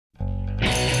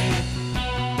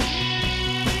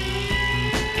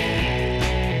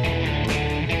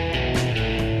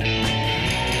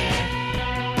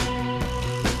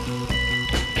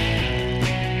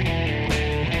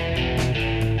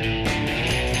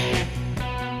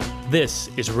This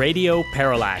is Radio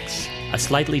Parallax, a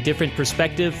slightly different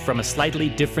perspective from a slightly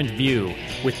different view,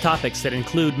 with topics that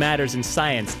include matters in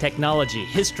science, technology,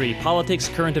 history, politics,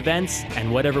 current events,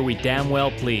 and whatever we damn well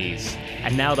please.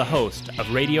 And now the host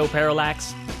of Radio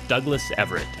Parallax, Douglas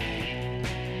Everett.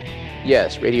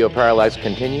 Yes, Radio Parallax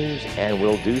continues and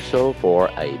will do so for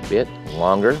a bit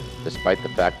longer, despite the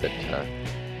fact that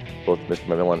both Mr.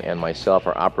 McMillan and myself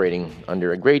are operating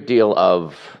under a great deal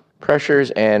of pressures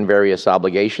and various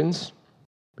obligations.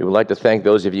 We would like to thank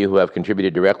those of you who have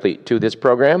contributed directly to this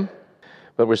program,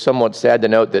 but we're somewhat sad to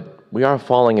note that we are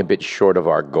falling a bit short of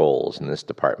our goals in this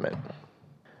department.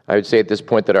 I would say at this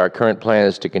point that our current plan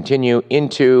is to continue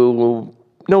into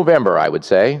November, I would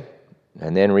say,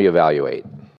 and then reevaluate.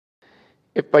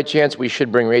 If by chance we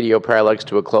should bring Radio Parallax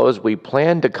to a close, we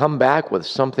plan to come back with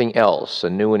something else, a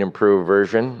new and improved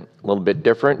version, a little bit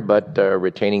different, but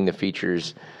retaining the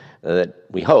features that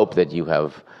we hope that you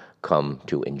have come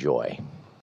to enjoy.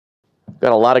 We've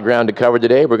got a lot of ground to cover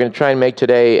today. We're going to try and make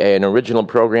today an original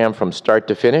program from start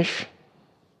to finish.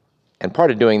 And part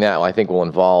of doing that, I think, will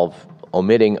involve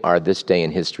omitting our This Day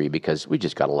in History because we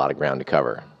just got a lot of ground to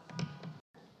cover.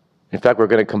 In fact, we're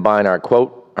going to combine our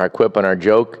quote, our quip, and our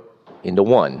joke into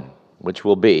one, which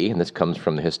will be, and this comes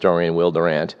from the historian Will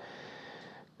Durant,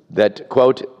 that,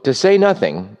 quote, "To say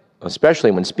nothing,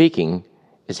 especially when speaking,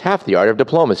 is half the art of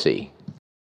diplomacy."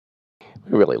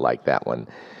 We really like that one.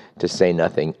 To say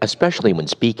nothing, especially when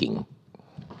speaking.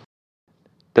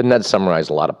 Doesn't that summarize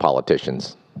a lot of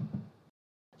politicians?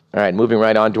 All right, moving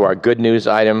right on to our good news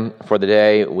item for the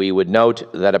day, we would note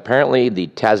that apparently the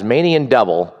Tasmanian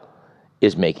devil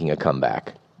is making a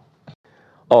comeback.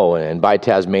 Oh, and by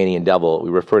Tasmanian devil, we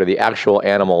refer to the actual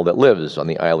animal that lives on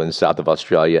the island south of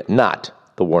Australia, not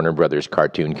the Warner Brothers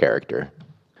cartoon character.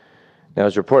 Now,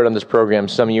 as reported on this program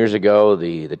some years ago,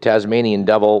 the Tasmanian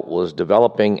devil was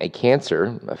developing a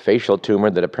cancer, a facial tumor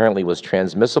that apparently was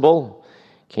transmissible,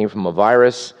 came from a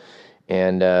virus,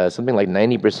 and something like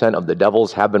 90% of the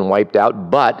devils have been wiped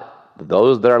out, but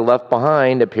those that are left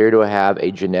behind appear to have a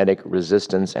genetic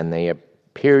resistance, and they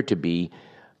appear to be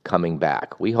coming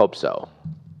back. We hope so.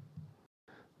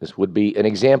 This would be an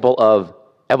example of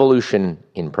evolution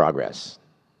in progress.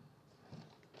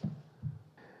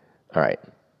 All right.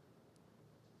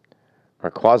 Our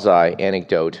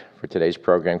quasi-anecdote for today's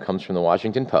program comes from the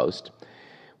Washington Post,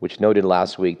 which noted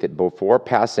last week that before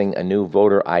passing a new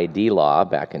voter ID law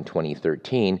back in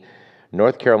 2013,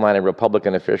 North Carolina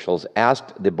Republican officials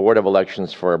asked the Board of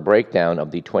Elections for a breakdown of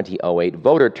the 2008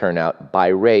 voter turnout by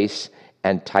race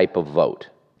and type of vote,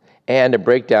 and a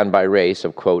breakdown by race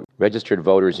of, quote, registered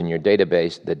voters in your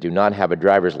database that do not have a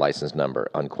driver's license number,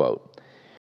 unquote.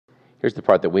 Here's the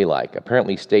part that we like.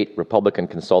 Apparently, state Republican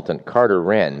consultant Carter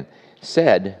Wren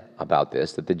said about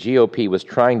this that the GOP was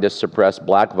trying to suppress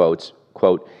black votes,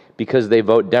 quote, because they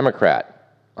vote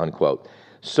Democrat, unquote.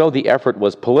 So the effort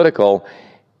was political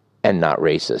and not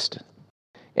racist.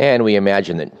 And we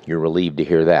imagine that you're relieved to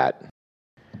hear that.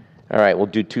 All right, we'll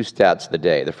do two stats of the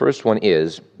day. The first one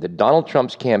is that Donald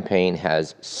Trump's campaign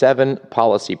has 7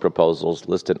 policy proposals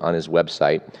listed on his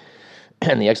website,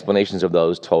 and the explanations of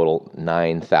those total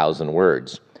 9,000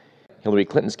 words. Hillary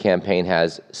Clinton's campaign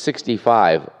has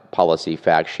 65 policy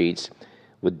fact sheets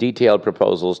with detailed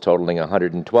proposals totaling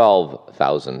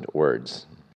 112,000 words.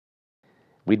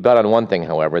 We'd bet on one thing,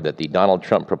 however, that the Donald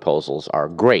Trump proposals are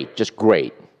great, just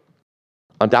great.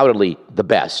 Undoubtedly the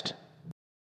best.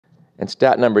 And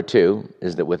stat number 2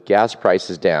 is that with gas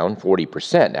prices down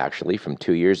 40%, actually, from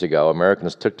 2 years ago,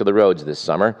 Americans took to the roads this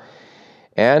summer.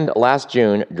 And last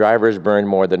June, drivers burned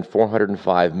more than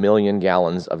 405 million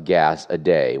gallons of gas a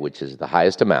day, which is the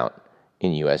highest amount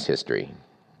in U.S. history.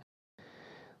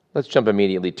 Let's jump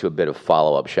immediately to a bit of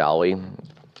follow-up, shall we?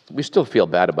 We still feel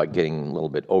bad about getting a little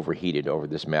bit overheated over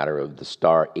this matter of the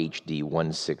star HD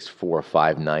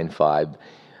 164595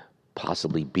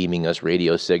 possibly beaming us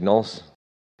radio signals.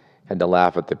 Had to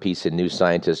laugh at the piece in New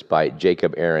Scientist by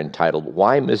Jacob Aaron titled,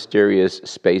 "Why Mysterious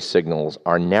Space Signals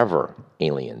Are Never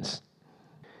Aliens."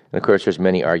 And of course, there's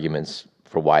many arguments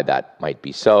for why that might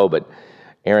be so, but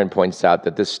Aaron points out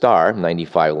that this star,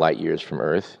 95 light years from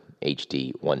Earth,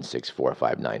 HD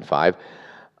 164595,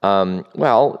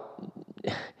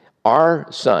 our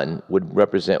sun would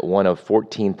represent one of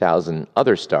 14,000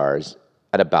 other stars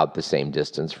at about the same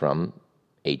distance from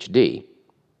HD.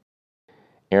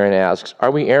 Aaron asks, are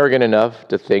we arrogant enough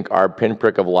to think our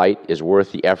pinprick of light is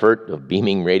worth the effort of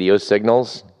beaming radio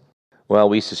signals? Well,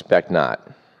 we suspect not,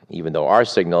 even though our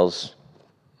signals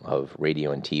of radio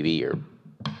and TV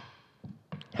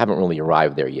haven't really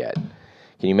arrived there yet.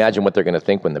 Can you imagine what they're going to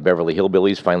think when the Beverly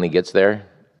Hillbillies finally gets there?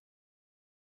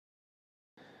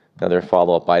 Another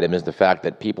follow-up item is the fact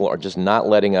that people are just not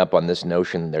letting up on this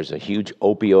notion. There's a huge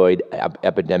opioid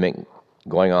epidemic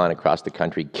going on across the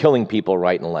country, killing people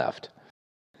right and left.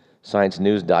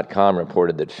 ScienceNews.com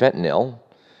reported that fentanyl,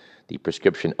 the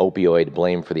prescription opioid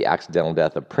blamed for the accidental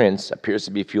death of Prince, appears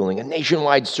to be fueling a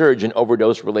nationwide surge in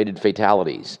overdose-related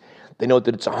fatalities. They note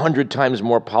that it's 100 times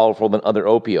more powerful than other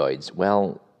opioids.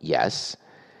 Well, yes.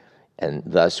 And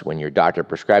thus, when your doctor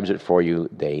prescribes it for you,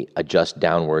 they adjust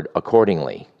downward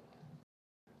accordingly.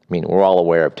 I mean, we're all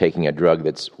aware of taking a drug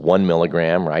that's 1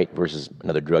 milligram, right, versus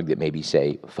another drug that may be,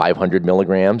 say, 500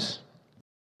 milligrams.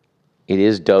 It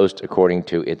is dosed according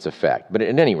to its effect. But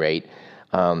at any rate,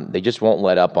 they just won't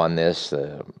let up on this.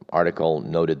 The article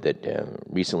noted that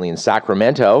recently in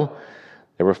Sacramento,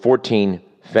 there were 14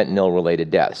 fentanyl-related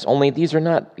deaths. Only these are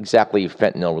not exactly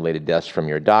fentanyl-related deaths from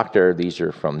your doctor. These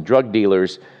are from drug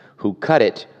dealers who cut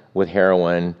it with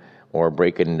heroin or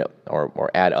break it into, or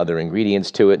add other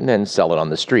ingredients to it and then sell it on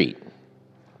the street.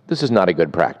 This is not a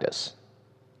good practice.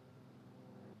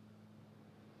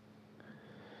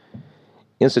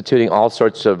 Instituting all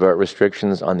sorts of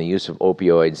restrictions on the use of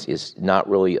opioids is not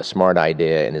really a smart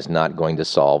idea and is not going to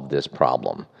solve this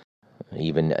problem.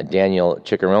 Even Daniel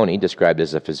Ciccarone, described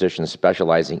as a physician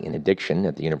specializing in addiction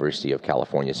at the University of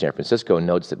California, San Francisco,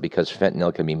 notes that because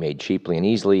fentanyl can be made cheaply and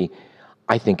easily,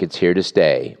 I think it's here to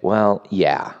stay. Well,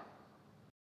 yeah.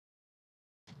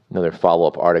 Another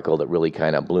follow-up article that really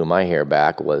kind of blew my hair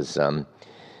back was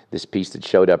this piece that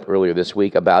showed up earlier this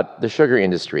week about the sugar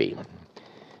industry.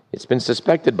 It's been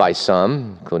suspected by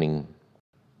some, including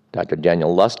Dr.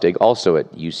 Daniel Lustig, also at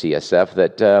UCSF,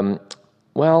 that,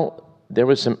 there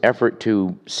was some effort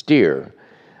to steer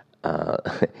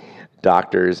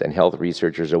doctors and health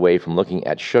researchers away from looking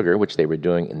at sugar, which they were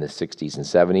doing in the 60s and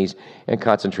 70s, and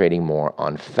concentrating more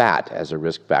on fat as a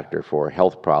risk factor for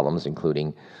health problems,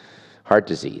 including heart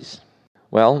disease.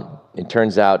 Well, it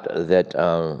turns out that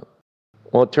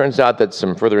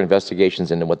some further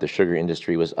investigations into what the sugar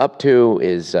industry was up to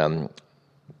is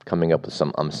coming up with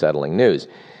some unsettling news.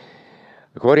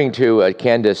 According to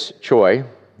Candace Choi,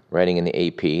 writing in the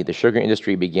AP, the sugar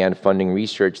industry began funding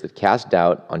research that cast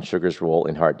doubt on sugar's role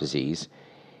in heart disease,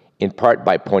 in part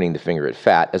by pointing the finger at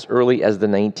fat, as early as the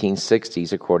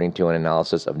 1960s, according to an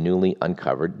analysis of newly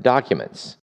uncovered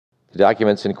documents. The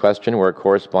documents in question were a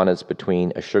correspondence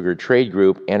between a sugar trade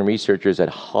group and researchers at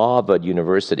Harvard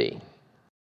University.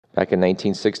 Back in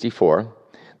 1964,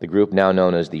 the group, now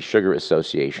known as the Sugar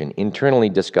Association, internally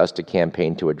discussed a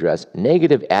campaign to address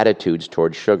negative attitudes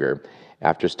toward sugar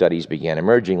after studies began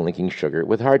emerging linking sugar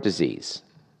with heart disease.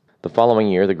 The following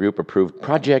year, the group approved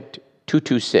Project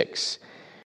 226.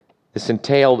 This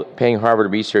entailed paying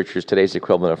Harvard researchers today's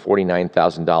equivalent of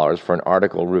 $49,000 for an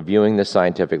article reviewing the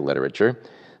scientific literature,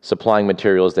 supplying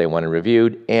materials they wanted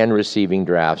reviewed, and receiving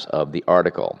drafts of the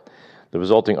article. The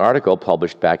resulting article,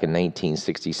 published back in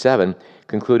 1967,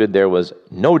 concluded there was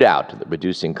no doubt that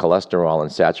reducing cholesterol and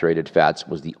saturated fats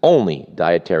was the only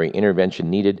dietary intervention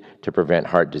needed to prevent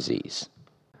heart disease.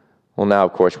 Well, now,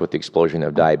 of course, with the explosion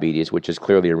of diabetes, which is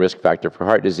clearly a risk factor for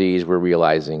heart disease, we're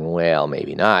realizing, well,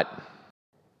 maybe not.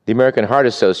 The American Heart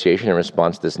Association, in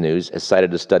response to this news, has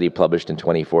cited a study published in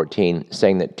 2014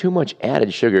 saying that too much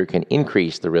added sugar can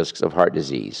increase the risks of heart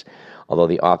disease, although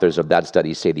the authors of that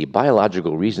study say the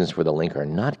biological reasons for the link are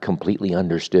not completely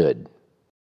understood.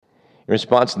 In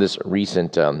response to this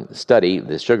recent study,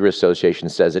 the Sugar Association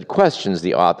says it questions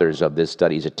the authors of this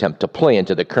study's attempt to play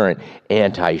into the current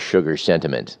anti-sugar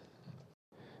sentiment.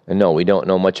 And no, we don't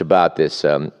know much about this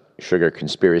sugar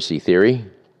conspiracy theory.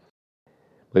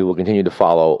 We will continue to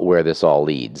follow where this all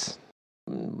leads.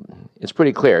 It's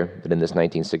pretty clear that in this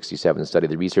 1967 study,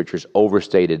 the researchers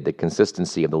overstated the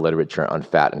consistency of the literature on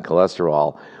fat and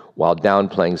cholesterol while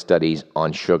downplaying studies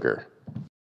on sugar.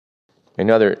 In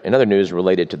other news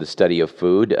related to the study of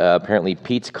food, apparently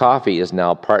Peet's Coffee is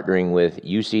now partnering with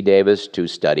UC Davis to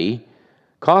study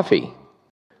coffee.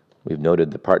 We've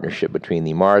noted the partnership between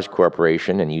the Mars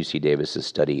Corporation and UC Davis's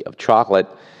study of chocolate,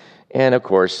 and of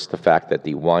course the fact that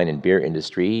the wine and beer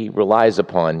industry relies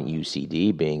upon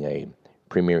UCD, being a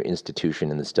premier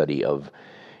institution in the study of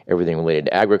everything related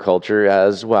to agriculture,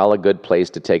 as well a good place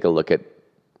to take a look at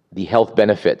the health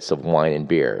benefits of wine and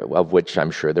beer, of which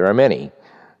I'm sure there are many.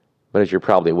 But as you're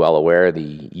probably well aware,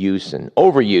 the use and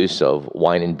overuse of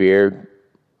wine and beer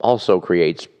also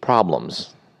creates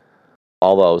problems.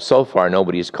 Although so far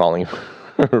nobody's calling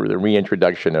for the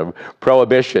reintroduction of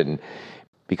prohibition,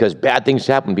 because bad things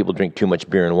happen when people drink too much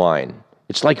beer and wine.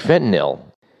 It's like fentanyl.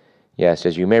 Yes,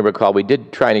 as you may recall, we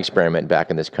did try an experiment back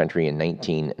in this country in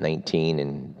 1919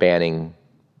 in banning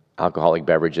alcoholic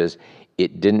beverages.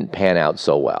 It didn't pan out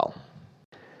so well.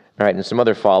 All right, and some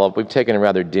other follow-up. We've taken a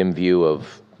rather dim view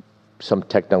of some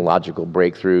technological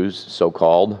breakthroughs,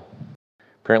 so-called.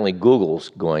 Apparently,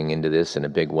 Google's going into this in a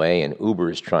big way, and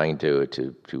Uber is trying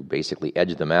to basically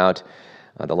edge them out.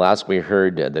 The last we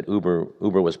heard that Uber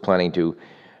was planning to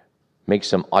make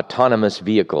some autonomous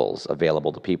vehicles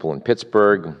available to people in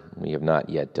Pittsburgh. We have not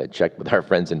yet checked with our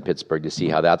friends in Pittsburgh to see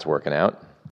how that's working out.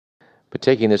 But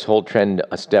taking this whole trend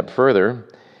a step further,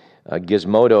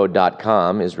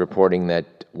 Gizmodo.com is reporting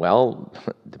that, well,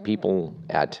 the people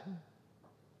at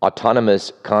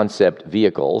Autonomous Concept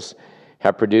Vehicles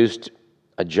have produced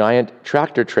a giant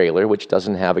tractor trailer which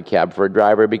doesn't have a cab for a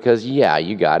driver because, yeah,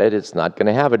 you got it, it's not going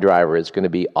to have a driver. It's going to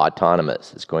be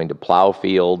autonomous. It's going to plow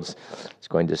fields. It's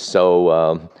going to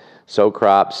sow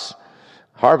crops,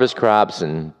 harvest crops,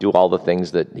 and do all the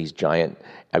things that these giant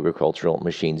agricultural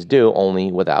machines do,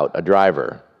 only without a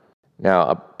driver.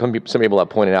 Now, some people have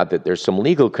pointed out that there's some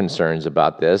legal concerns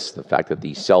about this, the fact that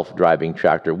the self-driving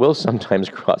tractor will sometimes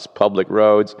cross public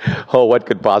roads. Oh, what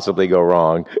could possibly go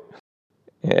wrong?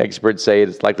 Experts say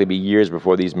it's likely to be years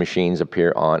before these machines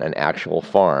appear on an actual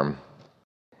farm.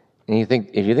 And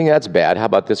if you think that's bad, how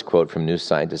about this quote from New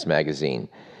Scientist magazine?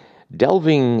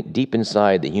 Delving deep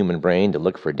inside the human brain to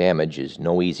look for damage is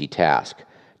no easy task.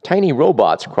 Tiny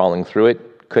robots crawling through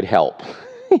it could help.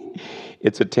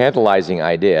 It's a tantalizing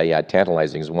idea. Yeah,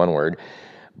 tantalizing is one word.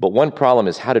 But one problem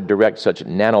is how to direct such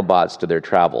nanobots to their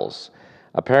travels.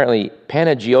 Apparently,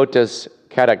 Panagiotis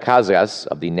Karakazas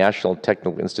of the National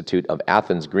Technical Institute of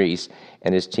Athens, Greece,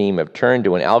 and his team have turned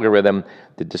to an algorithm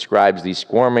that describes the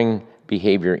swarming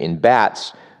behavior in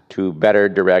bats to better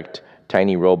direct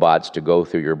tiny robots to go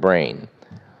through your brain.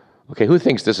 Okay, who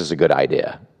thinks this is a good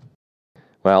idea?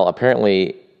 Well,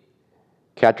 apparently,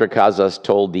 Katrakazas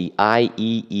told the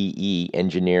IEEE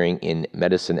Engineering in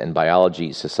Medicine and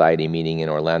Biology Society meeting in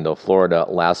Orlando, Florida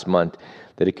last month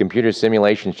that a computer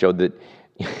simulation showed that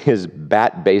his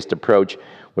bat-based approach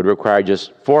would require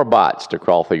just 4 bots to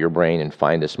crawl through your brain and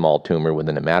find a small tumor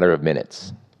within a matter of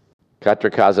minutes.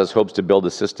 Katrakazas hopes to build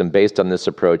a system based on this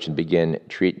approach and begin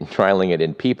trialing it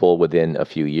in people within a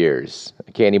few years.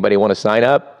 Okay, anybody want to sign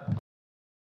up?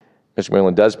 Mr.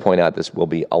 Merlin does point out this will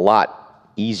be a lot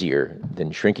easier than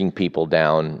shrinking people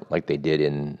down like they did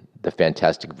in the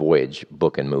Fantastic Voyage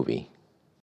book and movie.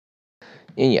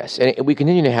 And yes, and we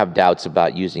continue to have doubts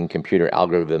about using computer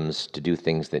algorithms to do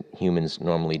things that humans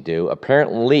normally do.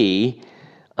 Apparently,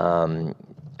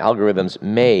 algorithms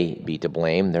may be to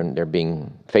blame.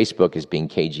 Facebook is being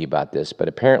cagey about this, but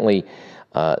apparently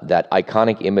that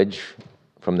iconic image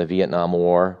from the Vietnam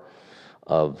War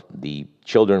of the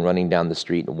children running down the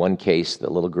street, in one case, the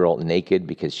little girl naked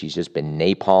because she's just been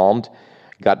napalmed,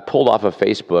 got pulled off of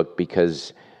Facebook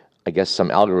because I guess some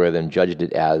algorithm judged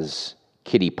it as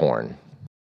kiddie porn.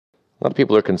 A lot of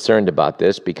people are concerned about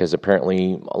this because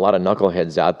apparently a lot of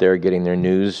knuckleheads out there are getting their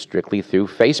news strictly through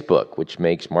Facebook, which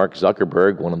makes Mark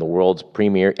Zuckerberg one of the world's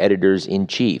premier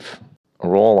editors-in-chief, a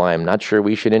role I'm not sure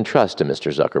we should entrust to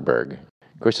Mr. Zuckerberg.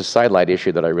 Of course, the sidelight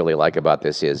issue that I really like about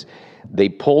this is they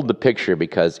pulled the picture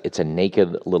because it's a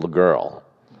naked little girl.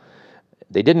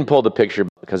 They didn't pull the picture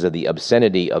because of the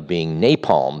obscenity of being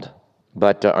napalmed.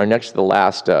 But our next to the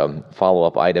last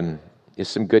follow-up item is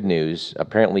some good news.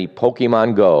 Apparently,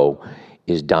 Pokemon Go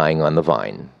is dying on the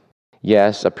vine.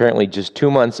 Yes, apparently just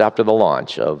 2 months after the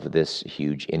launch of this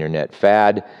huge internet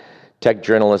fad, tech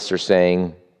journalists are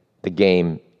saying the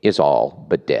game is all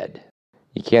but dead.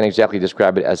 You can't exactly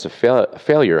describe it as a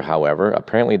failure, however.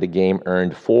 Apparently, the game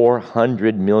earned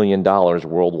 $400 million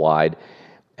worldwide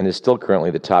and is still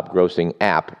currently the top-grossing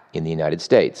app in the United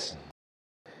States.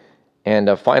 And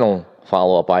a final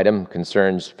follow-up item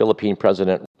concerns Philippine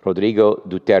President Rodrigo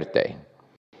Duterte.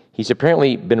 He's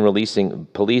apparently been releasing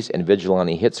police and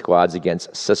vigilante hit squads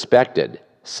against suspected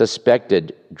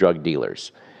drug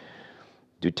dealers.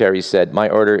 Duterte said, "My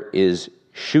order is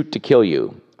shoot to kill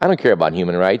you. I don't care about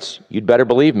human rights. You'd better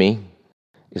believe me."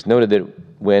 It's noted that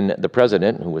when the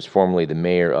president, who was formerly the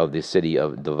mayor of the city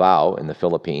of Davao in the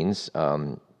Philippines,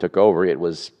 took over, it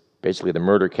was basically the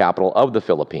murder capital of the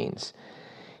Philippines.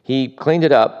 He cleaned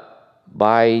it up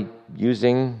by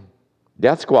using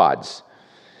death squads.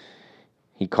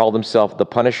 He called himself the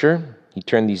Punisher. He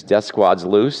turned these death squads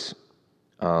loose,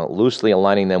 loosely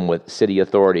aligning them with city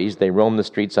authorities. They roamed the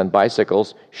streets on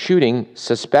bicycles, shooting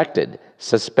suspected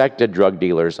drug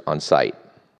dealers on sight.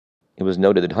 It was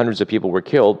noted that hundreds of people were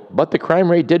killed, but the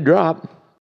crime rate did drop.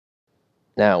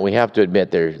 Now, we have to admit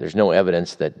there's no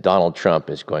evidence that Donald Trump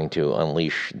is going to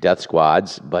unleash death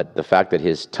squads, but the fact that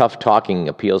his tough talking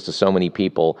appeals to so many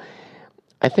people,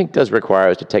 I think does require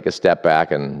us to take a step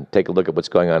back and take a look at what's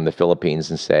going on in the Philippines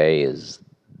and say, is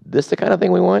this the kind of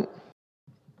thing we want?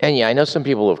 And yeah, I know some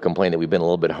people have complained that we've been a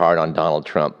little bit hard on Donald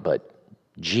Trump, but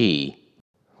gee,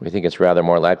 we think it's rather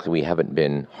more likely we haven't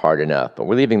been hard enough. But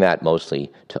we're leaving that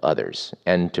mostly to others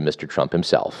and to Mr. Trump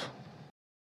himself.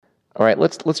 All right,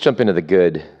 let's jump into the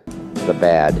good, the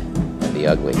bad, and the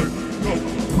ugly.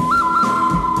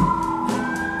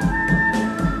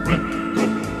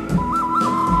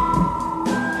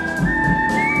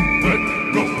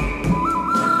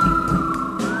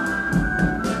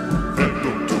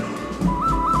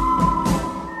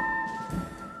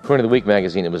 According to the Week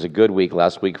magazine, it was a good week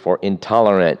last week for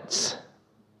intolerance.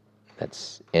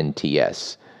 That's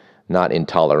NTS, not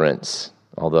intolerance,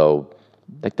 although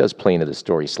that does play into the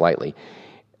story slightly.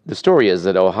 The story is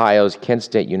that Ohio's Kent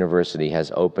State University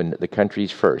has opened the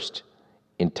country's first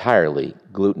entirely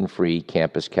gluten-free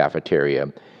campus cafeteria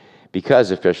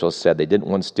because officials said they didn't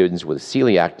want students with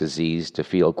celiac disease to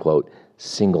feel, quote,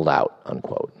 singled out,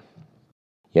 unquote.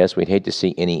 Yes, we'd hate to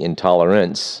see any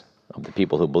intolerance of the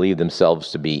people who believe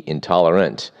themselves to be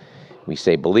intolerant. We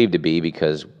say believe to be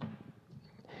because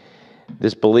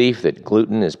this belief that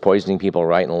gluten is poisoning people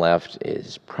right and left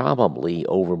is probably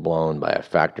overblown by a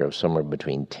factor of somewhere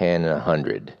between 10 and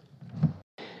 100.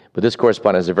 But this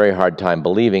correspondent has a very hard time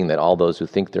believing that all those who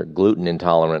think they're gluten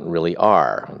intolerant really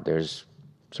are. There's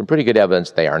some pretty good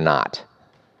evidence they are not.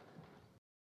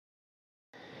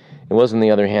 It was, on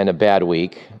the other hand, a bad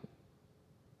week,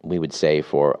 we would say,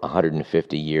 for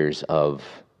 150 years of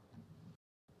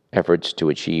efforts to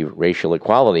achieve racial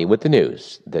equality, with the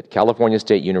news that California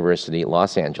State University,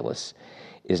 Los Angeles,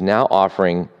 is now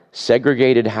offering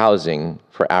segregated housing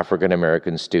for African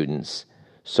American students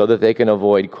so that they can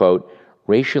avoid, quote,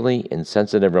 racially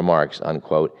insensitive remarks,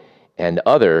 unquote, and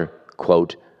other,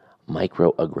 quote,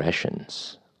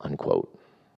 microaggressions, unquote.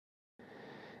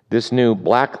 This new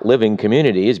black living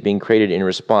community is being created in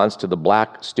response to the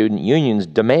Black Student Union's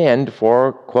demand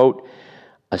for, quote,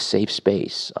 a safe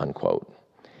space, unquote.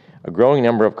 A growing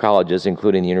number of colleges,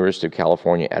 including the University of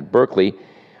California at Berkeley,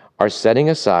 are setting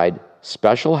aside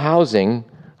special housing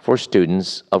for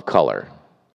students of color.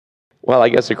 Well, I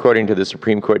guess according to the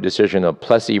Supreme Court decision of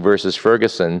Plessy versus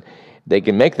Ferguson, they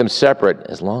can make them separate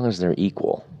as long as they're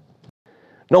equal.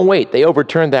 No, wait, they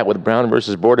overturned that with Brown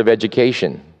versus Board of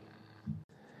Education.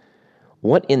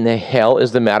 What in the hell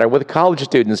is the matter with college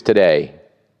students today?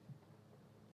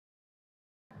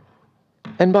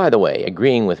 And by the way,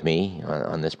 agreeing with me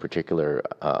on this particular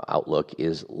outlook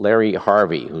is Larry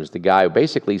Harvey, who's the guy who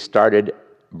basically started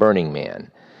Burning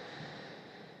Man.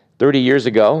 30 years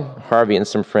ago, Harvey and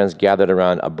some friends gathered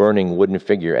around a burning wooden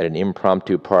figure at an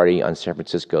impromptu party on San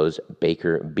Francisco's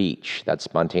Baker Beach. That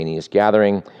spontaneous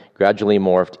gathering gradually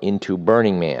morphed into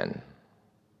Burning Man.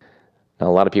 Now, a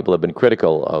lot of people have been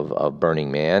critical of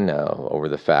Burning Man over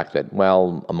the fact that,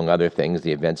 well, among other things,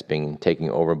 the event's being taken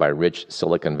over by rich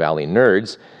Silicon Valley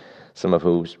nerds, some of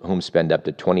whom spend up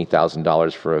to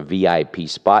 $20,000 for a VIP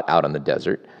spot out on the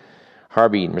desert.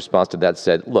 Harvey, in response to that,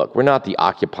 said, look, we're not the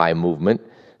Occupy movement.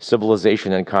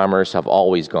 Civilization and commerce have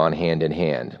always gone hand in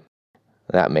hand.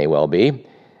 That may well be,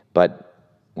 but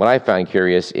what I find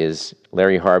curious is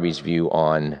Larry Harvey's view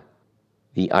on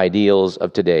the ideals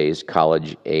of today's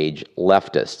college-age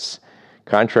leftists.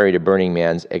 Contrary to Burning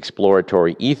Man's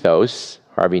exploratory ethos,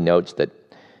 Harvey notes that,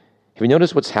 have you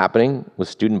noticed what's happening with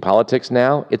student politics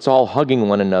now? It's all hugging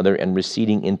one another and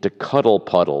receding into cuddle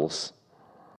puddles.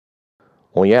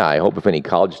 Well, yeah, I hope if any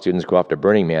college students go after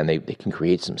Burning Man, they can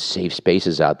create some safe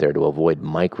spaces out there to avoid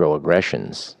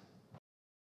microaggressions.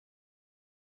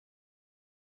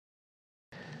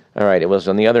 All right, it was,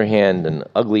 on the other hand, an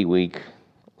ugly week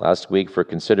last week for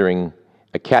considering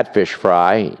a catfish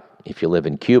fry if you live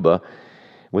in Cuba,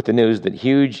 with the news that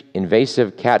huge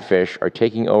invasive catfish are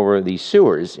taking over the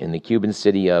sewers in the Cuban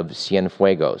city of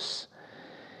Cienfuegos.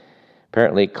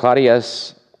 Apparently,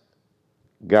 Claudius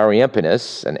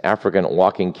gariempinus, an African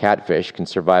walking catfish, can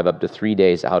survive up to 3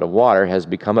 days out of water, has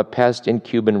become a pest in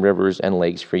Cuban rivers and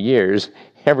lakes for years,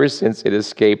 ever since it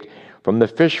escaped from the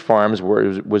fish farms where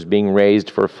it was being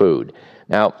raised for food.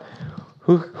 Now,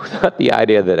 who thought the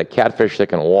idea that a catfish that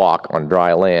can walk on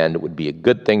dry land would be a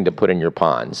good thing to put in your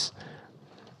ponds?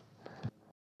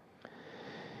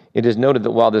 It is noted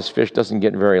that while this fish doesn't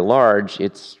get very large,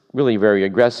 it's really very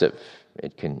aggressive.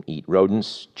 It can eat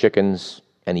rodents, chickens,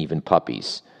 and even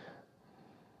puppies.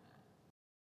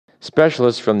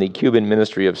 Specialists from the Cuban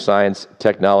Ministry of Science,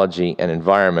 Technology, and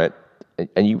Environment,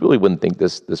 and you really wouldn't think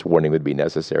this warning would be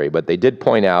necessary, but they did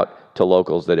point out to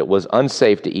locals that it was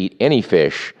unsafe to eat any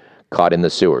fish caught in the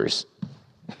sewers.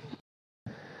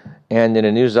 And in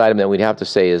a news item that we'd have to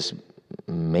say is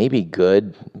maybe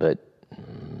good, but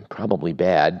probably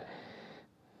bad,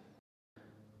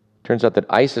 turns out that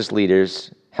ISIS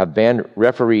leaders have banned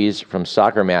referees from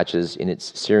soccer matches in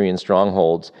its Syrian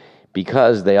strongholds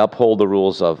because they uphold the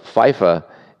rules of FIFA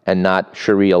and not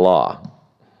Sharia law.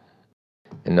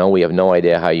 And no, we have no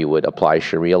idea how you would apply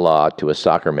Sharia law to a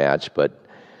soccer match, but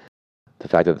the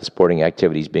fact that the sporting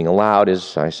activity is being allowed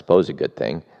is, I suppose, a good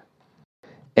thing.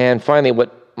 And finally,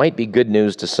 what might be good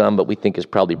news to some, but we think is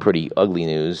probably pretty ugly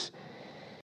news,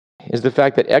 is the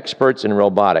fact that experts in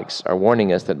robotics are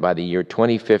warning us that by the year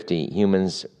 2050,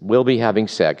 humans will be having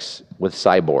sex with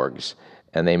cyborgs,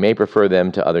 and they may prefer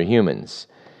them to other humans.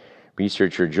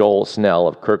 Researcher Joel Snell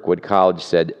of Kirkwood College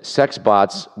said sex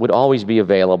bots would always be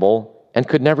available and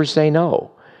could never say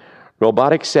no.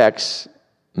 Robotic sex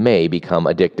may become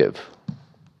addictive.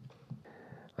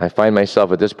 I find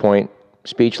myself at this point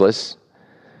speechless.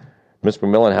 Ms.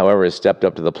 McMillan, however, has stepped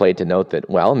up to the plate to note that,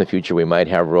 well, in the future we might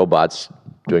have robots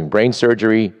doing brain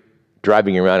surgery,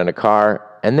 driving around in a car,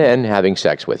 and then having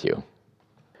sex with you.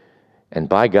 And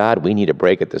by God, we need a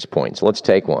break at this point, so let's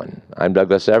take one. I'm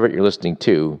Douglas Everett. You're listening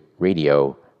to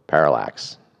Radio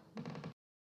Parallax.